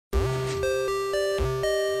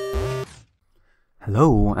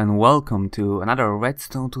Hello and welcome to another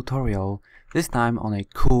Redstone tutorial, this time on a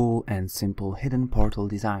cool and simple hidden portal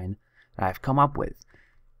design that I've come up with.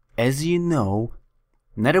 As you know,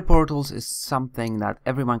 nether portals is something that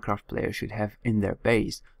every Minecraft player should have in their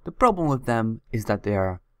base. The problem with them is that they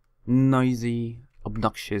are noisy,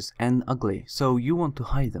 obnoxious and ugly, so you want to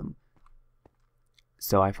hide them.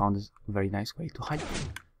 So I found a very nice way to hide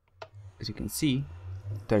them. As you can see,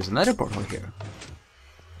 there's a nether portal here,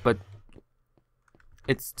 but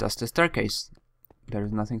it's just a staircase. There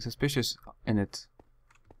is nothing suspicious in it.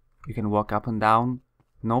 You can walk up and down,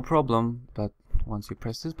 no problem, but once you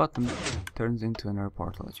press this button, it turns into another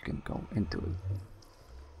portal that you can go into it.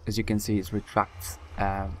 As you can see, it retracts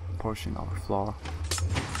a portion of the floor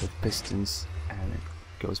with pistons and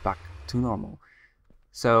it goes back to normal.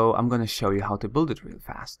 So I'm gonna show you how to build it real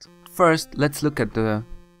fast. First, let's look at the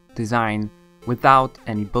design without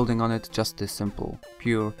any building on it, just this simple,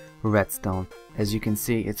 pure redstone. As you can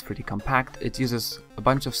see, it's pretty compact. It uses a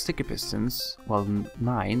bunch of sticky pistons, well,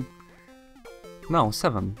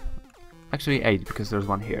 7, actually 8, because there's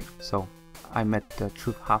one here, so I met the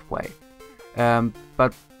truth halfway.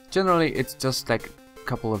 But generally it's just like a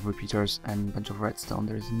couple of repeaters and a bunch of redstone.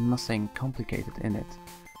 There's nothing complicated in it.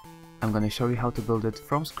 I'm gonna show you how to build it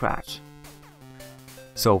from scratch.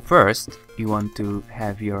 So first, you want to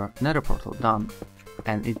have your nether portal done,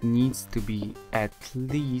 and it needs to be at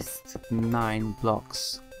least 9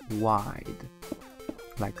 blocks wide,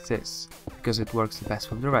 like this, because it works the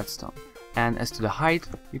best with the redstone. And as to the height,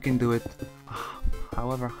 you can do it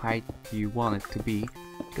however height you want it to be,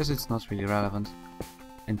 because it's not really relevant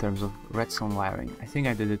in terms of redstone wiring. I think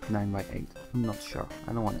I did it 9 by 8, I'm not sure,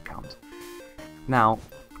 I don't want to count. Now,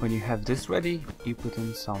 when you have this ready, you put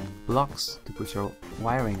in some blocks to put your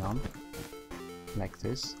wiring on, like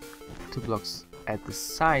this. 2 blocks at the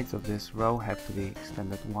sides of this row have to be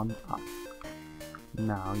extended 1 up.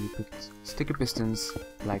 Now you put sticky pistons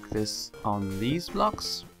like this on these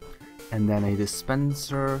blocks, and then a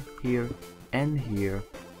dispenser here and here.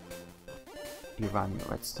 You run your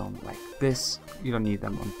redstone like this. You don't need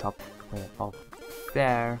them on top of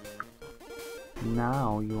there.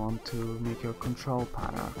 Now you want to make your control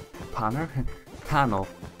panel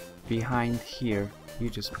behind here. You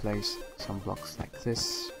just place some blocks like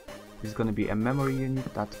this. There's gonna be a memory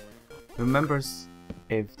unit that remembers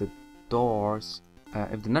if the doors,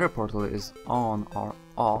 if the nether portal is on or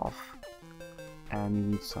off, and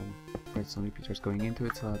you need some redstone repeaters going into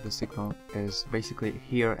it so that the signal is basically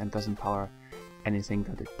here and doesn't power anything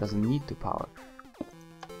that it doesn't need to power.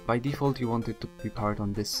 By default you want it to be powered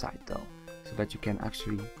on this side though, so that you can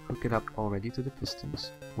actually hook it up already to the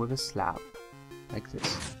pistons with a slab, like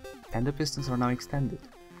this. And the pistons are now extended.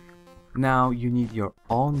 Now you need your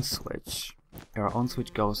on switch. Your on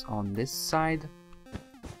switch goes on this side,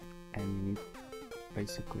 and you need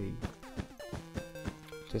basically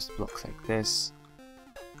just blocks like this.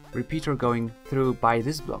 Repeater going through by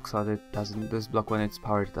this block, so that it doesn't, this block when it's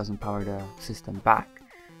powered, it doesn't power the system back.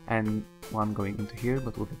 And one going into here,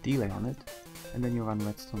 but with a delay on it. And then you run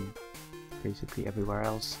redstone basically everywhere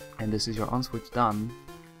else, and this is your on switch done.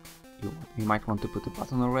 You might want to put a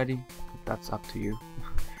button already, but that's up to you.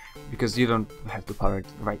 Because you don't have to power it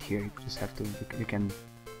right here, you just have to, you can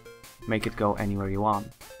make it go anywhere you want.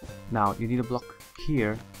 Now you need a block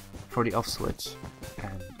here for the off switch,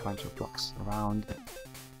 and a bunch of blocks around.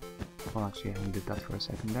 Well, actually I needed that for a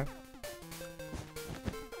second there.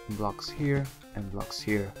 Blocks here and blocks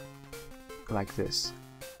here, like this.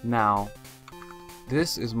 Now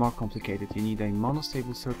this is more complicated. You need a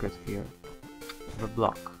monostable circuit here with a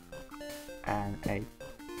block and a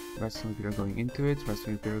redstone repeater going into it,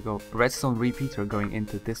 redstone repeater going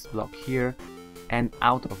into this block here and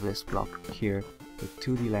out of this block here with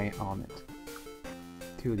 2 delay on it.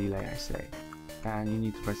 2 delay I say. And you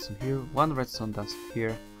need redstone here, 1 redstone dust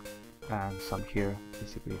here and some here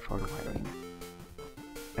basically for the wiring.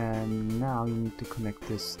 And now you need to connect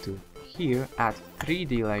this to here, add 3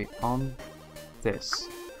 delay on this.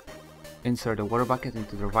 Insert a water bucket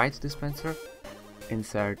into the right dispenser,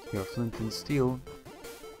 insert your flint and steel,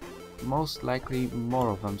 most likely more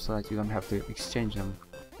of them so that you don't have to exchange them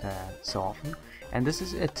so often, and this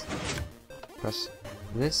is it. Press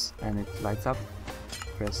this and it lights up,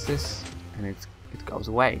 press this and it goes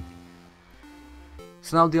away.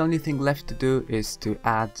 So now the only thing left to do is to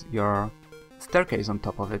add your staircase on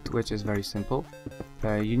top of it, which is very simple.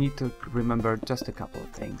 You need to remember just a couple of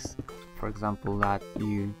things. For example, that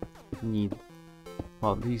you need,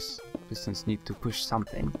 well, these pistons need to push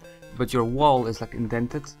something, but your wall is like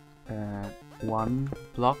indented 1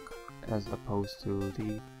 block as opposed to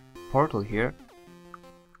the portal here,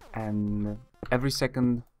 and every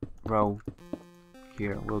second row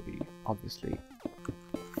here will be obviously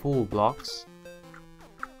full blocks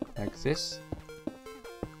like this,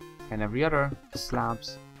 and every other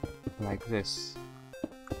slabs like this,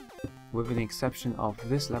 with the exception of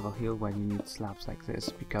this level here when you need slabs like this,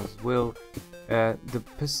 because the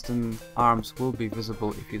piston arms will be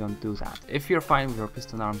visible if you don't do that. If you're fine with your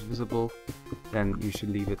piston arms visible, then you should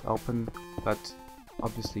leave it open, but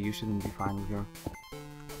obviously you shouldn't be fine with your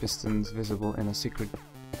pistons visible in a secret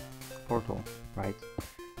portal, right?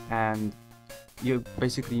 And you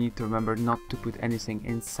basically need to remember not to put anything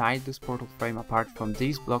inside this portal frame apart from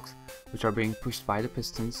these blocks which are being pushed by the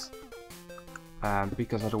pistons,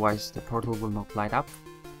 because otherwise the portal will not light up.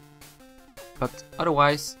 But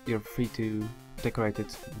otherwise you're free to decorate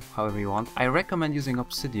it however you want. I recommend using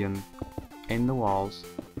obsidian in the walls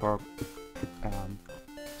for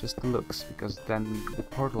just the looks, because then the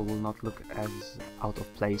portal will not look as out of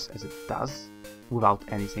place as it does without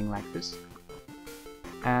anything like this.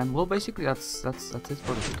 And well, basically that's it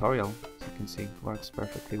for the tutorial. As you can see, it works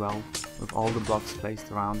perfectly well with all the blocks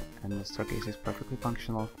placed around, and the staircase is perfectly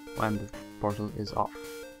functional when the portal is off.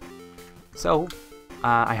 So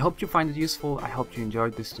I hope you find it useful. I hope you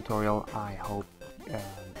enjoyed this tutorial. I hope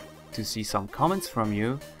to see some comments from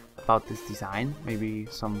you about this design, maybe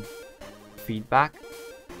some feedback.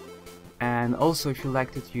 And also, if you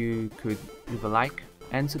liked it, you could leave a like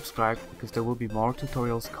and subscribe, because there will be more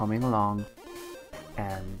tutorials coming along.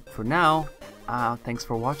 And for now, thanks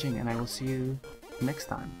for watching, and I will see you next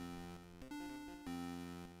time.